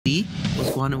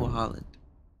going with Haaland?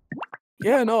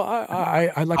 Yeah, no,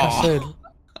 I like I said,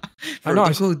 Bro,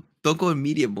 know. Don't go in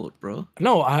media mode, bro.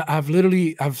 No, I've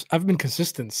literally I've been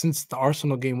consistent since the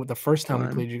Arsenal game with the first time we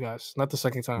Fine. played you guys, not the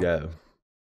second time. Yeah.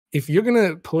 If you're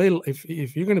gonna play,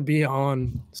 if you're gonna be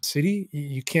on City,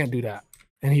 you can't do that.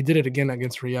 And he did it again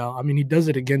against Real. I mean, he does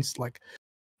it against like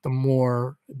the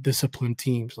more disciplined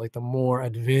teams, like the more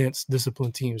advanced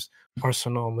disciplined teams,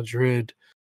 Arsenal, Madrid.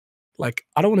 Like,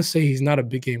 I don't want to say he's not a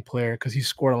big game player because he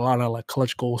scored a lot of like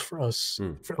clutch goals for us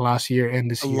for last year and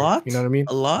this year. Lot? You know what I mean?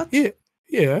 A lot?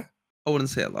 Yeah. I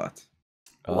wouldn't say a lot.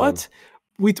 What?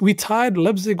 We tied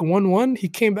Leipzig 1-1. He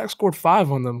came back, scored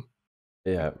 5 on them.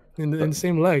 Yeah. In the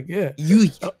same leg. Yeah.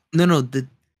 No.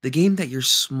 The game that you're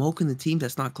smoking the team,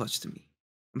 that's not clutch to me.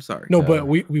 I'm sorry. No, but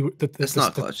that's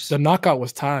not clutch. The knockout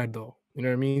was tied though. You know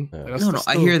what I mean? Yeah. Like,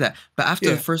 I hear that. But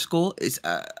after the first goal, it's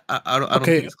I don't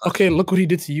think it's clutch. Okay, look what he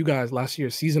did to you guys last year,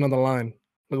 season on the line.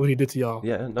 Look what he did to y'all.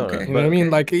 Yeah, no. Okay. You know what I mean?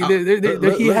 Like he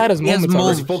had his moments.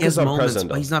 Let's focus on present.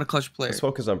 But he's not a cluch player. Let's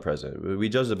focus on present. We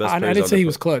judge the best players. I didn't say he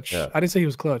was clutch. Yeah. I didn't say he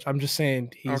was clutch. I'm just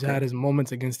saying he's had his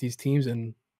moments against these teams,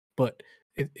 but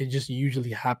it just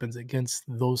usually happens against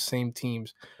those same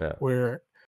teams where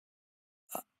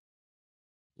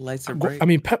lights are bright. I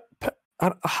mean, Pep.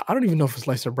 I don't even know if it's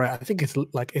lights are bright. I think it's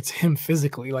like it's him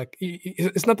physically. Like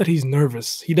it's not that he's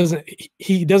nervous. He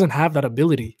doesn't have that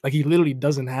ability. Like he literally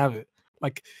doesn't have it.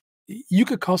 Like you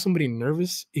could call somebody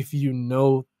nervous if you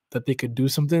know that they could do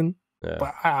something. Yeah.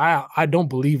 But I don't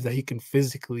believe that he can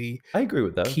physically. I agree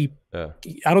with that.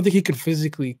 I don't think he can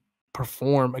physically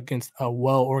perform against a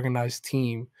well-organized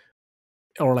team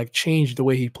or like change the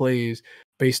way he plays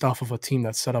based off of a team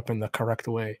that's set up in the correct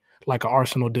way, like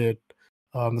Arsenal did.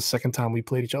 The second time we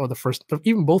played each other,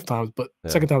 even both times, but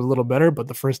second time was a little better. But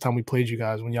the first time we played you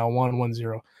guys when y'all won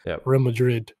 1-0, Real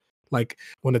Madrid. Like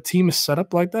when a team is set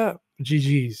up like that,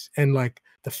 GG's. And like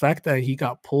the fact that he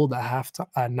got pulled at halftime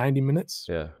at 90 minutes,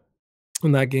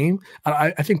 in that game,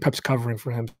 I think Pep's covering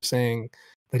for him, saying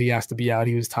that he has to be out.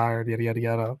 He was tired, yada yada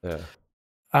yada. Yeah.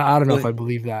 I don't know if I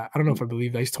believe that. I don't know if I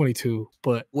believe that. He's 22,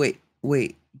 but wait.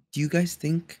 Do you guys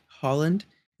think Haaland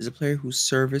is a player who's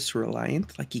service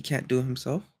reliant, like he can't do it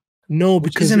himself? No,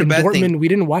 because in Dortmund we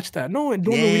didn't watch that. No, in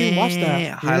Dortmund we didn't watch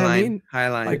that. Highline.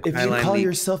 Like, if you call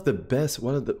yourself the best,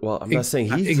 I'm not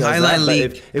saying he's Highline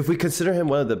league. If we consider him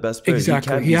one of the best players, he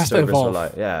has to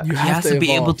evolve. Yeah, he has to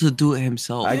be able to do it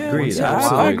himself. I agree.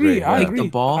 I agree. Take the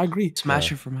ball. I agree.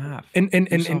 Smash it from half. And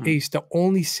Ace, the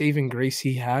only saving grace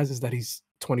he has is that he's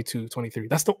 22, 23.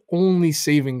 That's the only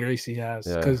saving grace he has,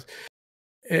 because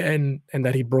and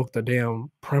that he broke the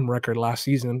damn Prem record last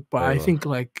season. But I think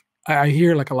like I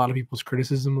hear like a lot of people's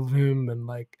criticism of him, and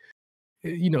like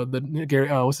the Gary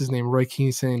what's his name, Roy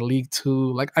Keane, saying League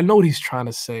 2. Like I know what he's trying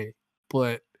to say,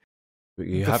 but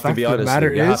you have to be honest.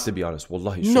 You have to be honest.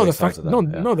 Wallahi, the fact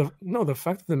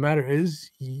of the matter is,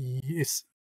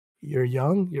 you're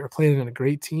young, you're playing in a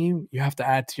great team, you have to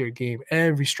add to your game.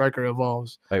 Every striker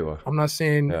evolves. I'm not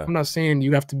saying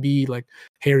you have to be like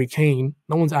Harry Kane.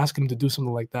 No one's asking him to do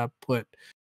something like that, but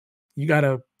you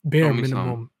gotta bare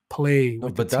minimum play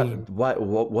with the team.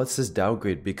 What's this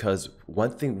downgrade? Because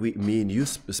one thing me and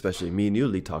you,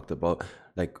 Lee, talked about,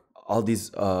 like all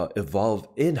these evolve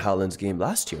in Haaland's game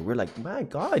last year. We're like, my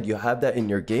God, you have that in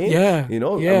your game. Yeah,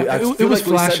 I feel like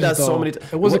we said that so many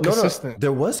times. It wasn't consistent.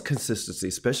 There was consistency,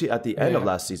 especially at the end of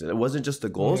last season. It wasn't just the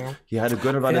goals. He had a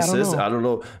good amount of assists. I don't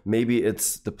know. Maybe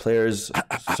it's the players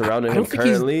surrounding him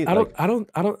currently. I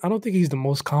don't think he's the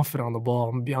most confident on the ball.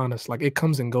 I'm gonna be honest. Like it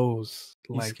comes and goes.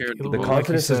 He's scared. The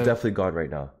confidence is definitely gone right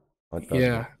now.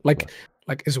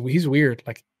 He's weird.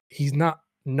 Like he's not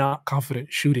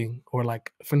confident shooting or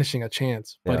like finishing a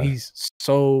chance, but he's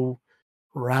so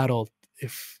rattled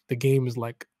if the game is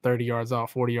like 30 yards out,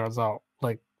 40 yards out.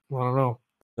 Like, I don't know.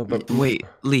 No, but wait,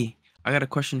 Lee, I got a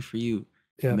question for you.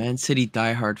 Yeah. Man City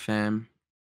diehard fan,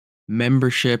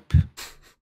 membership,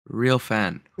 real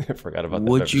fan. I forgot about that.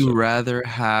 Would you rather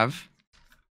have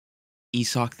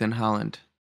Isak than Haaland?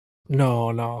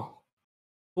 No.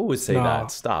 Who would say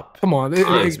that? Stop. Come on.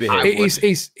 Ace.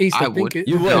 I would.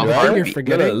 You would, right? You're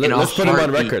forgetting. Let's put him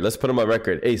on record. Let's put him on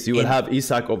record. Ace, you would have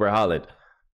Isak over Haaland.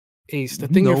 Ace, the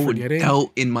thing you're forgetting. No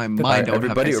doubt in my mind.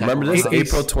 Everybody remember this?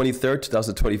 April 23rd,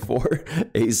 2024.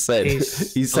 Ace said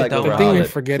Isak over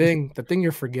Haaland. The thing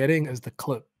you're forgetting is the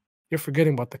clip. You're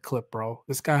forgetting about the clip, bro.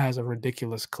 This guy has a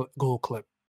ridiculous goal clip.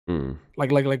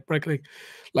 Like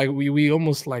we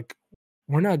almost like.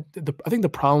 We're not. I think the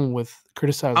problem with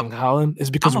criticizing Haaland is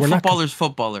because we're not.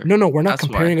 Footballer. No, we're not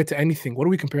comparing it to anything. What are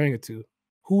we comparing it to?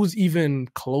 Who's even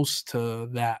close to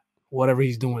that? Whatever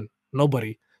he's doing,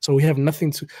 nobody. So we have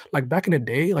nothing to like. Back in the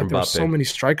day, like there were so many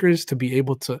strikers to be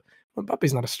able to.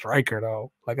 Mbappe's not a striker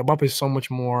though. Like Mbappe's so much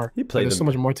more. He Like played there's so him.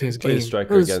 much more to his He played a game.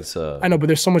 striker against. I know, but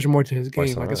there's so much more to his game.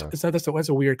 Like Barcelona. that's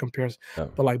a weird comparison. Yeah.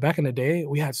 But like back in the day,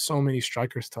 we had so many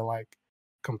strikers to like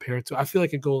compare to. I feel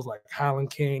like it goes like Haaland,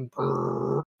 Kane,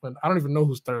 but I don't even know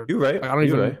who's third. You're right. Like, I don't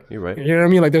You're even. right. You're right. You know what I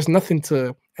mean? Like there's nothing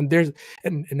to. And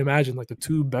imagine like the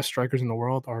two best strikers in the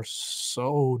world are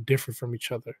so different from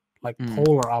each other, like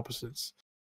polar opposites.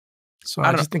 So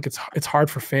I just think it's hard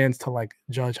for fans to like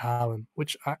judge Haaland,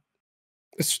 which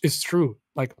it's true.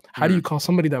 Like, how do you call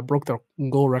somebody that broke their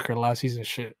goal record last season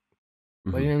shit?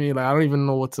 Like, you know what I mean? Like, I don't even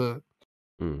know what to.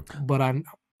 But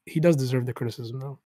he does deserve the criticism though.